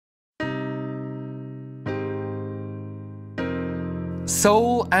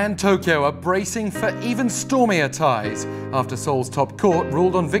Seoul and Tokyo are bracing for even stormier ties after Seoul's top court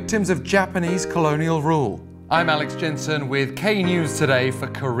ruled on victims of Japanese colonial rule. I'm Alex Jensen with K News Today for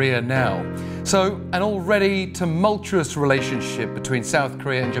Korea Now. So, an already tumultuous relationship between South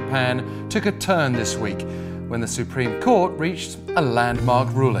Korea and Japan took a turn this week when the Supreme Court reached a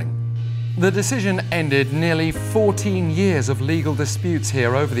landmark ruling. The decision ended nearly 14 years of legal disputes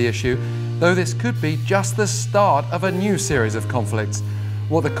here over the issue, though this could be just the start of a new series of conflicts.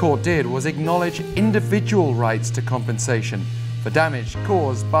 What the court did was acknowledge individual rights to compensation for damage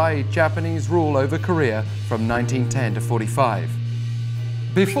caused by Japanese rule over Korea from 1910 to 45.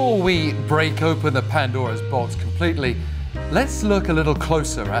 Before we break open the Pandora's box completely, let's look a little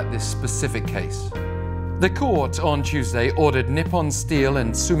closer at this specific case. The court on Tuesday ordered Nippon Steel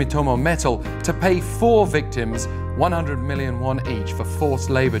and Sumitomo Metal to pay 4 victims 100 million won each for forced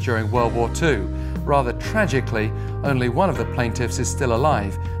labor during World War II. Rather tragically, only one of the plaintiffs is still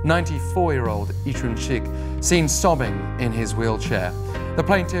alive, 94-year-old Lee Chun-sik, seen sobbing in his wheelchair. The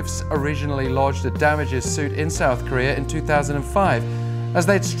plaintiffs originally lodged a damages suit in South Korea in 2005 as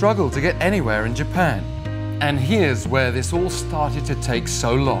they'd struggled to get anywhere in Japan. And here's where this all started to take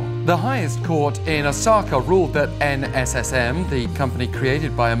so long. The highest court in Osaka ruled that NSSM, the company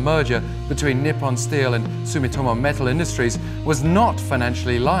created by a merger between Nippon Steel and Sumitomo Metal Industries, was not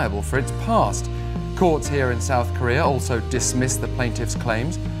financially liable for its past. Courts here in South Korea also dismissed the plaintiffs'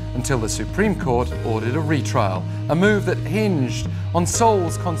 claims until the Supreme Court ordered a retrial, a move that hinged on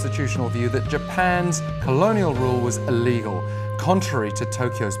Seoul's constitutional view that Japan's colonial rule was illegal, contrary to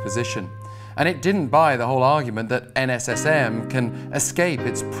Tokyo's position. And it didn't buy the whole argument that NSSM can escape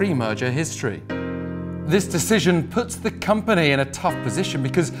its pre-merger history. This decision puts the company in a tough position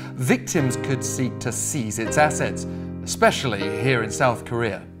because victims could seek to seize its assets, especially here in South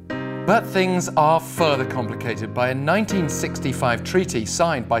Korea. But things are further complicated by a 1965 treaty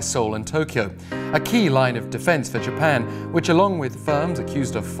signed by Seoul and Tokyo, a key line of defense for Japan, which along with firms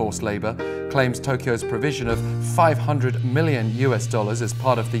accused of forced labor, claims Tokyo's provision of $500 million as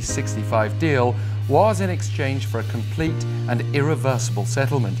part of the 65 deal was in exchange for a complete and irreversible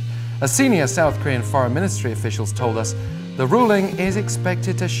settlement. As senior South Korean foreign ministry officials told us, the ruling is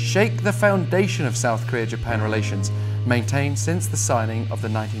expected to shake the foundation of South Korea-Japan relations, maintained since the signing of the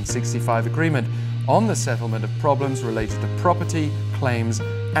 1965 agreement on the settlement of problems related to property, claims,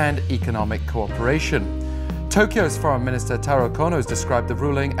 and economic cooperation. Tokyo's Foreign Minister Taro Kono has described the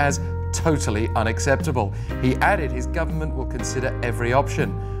ruling as totally unacceptable. He added his government will consider every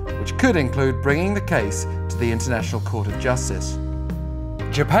option, which could include bringing the case to the International Court of Justice.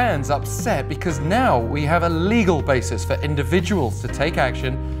 Japan's upset because now we have a legal basis for individuals to take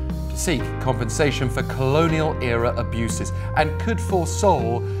action to seek compensation for colonial-era abuses and could force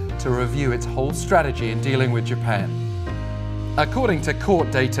Seoul to review its whole strategy in dealing with Japan. According to court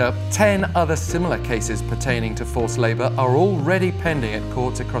data, 10 other similar cases pertaining to forced labor are already pending at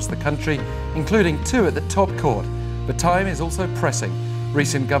courts across the country, including 2 at the top court. But time is also pressing.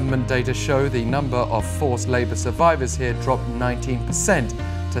 Recent government data show the number of forced labor survivors here dropped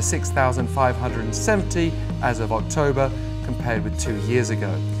 19% to 6,570 as of October, compared with 2 years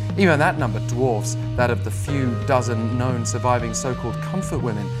ago. Even that number dwarfs that of the few dozen known surviving so-called comfort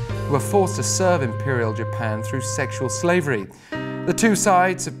women who were forced to serve Imperial Japan through sexual slavery. The two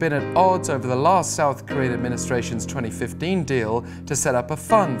sides have been at odds over the last South Korean administration's 2015 deal to set up a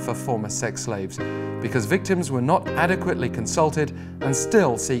fund for former sex slaves, because victims were not adequately consulted and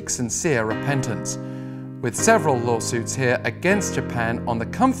still seek sincere repentance. With several lawsuits here against Japan on the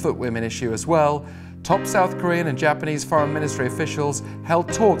comfort women issue as well, top South Korean and Japanese foreign ministry officials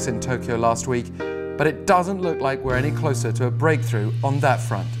held talks in Tokyo last week, but it doesn't look like we're any closer to a breakthrough on that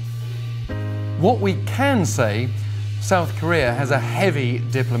front. What we can say, South Korea has a heavy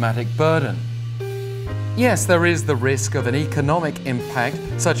diplomatic burden. Yes, there is the risk of an economic impact,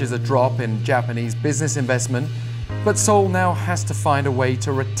 such as a drop in Japanese business investment, but Seoul now has to find a way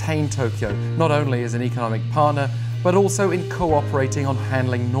to retain Tokyo, not only as an economic partner, but also in cooperating on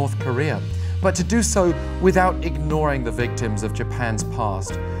handling North Korea. But to do so without ignoring the victims of Japan's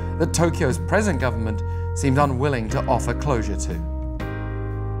past, that Tokyo's present government seems unwilling to offer closure to.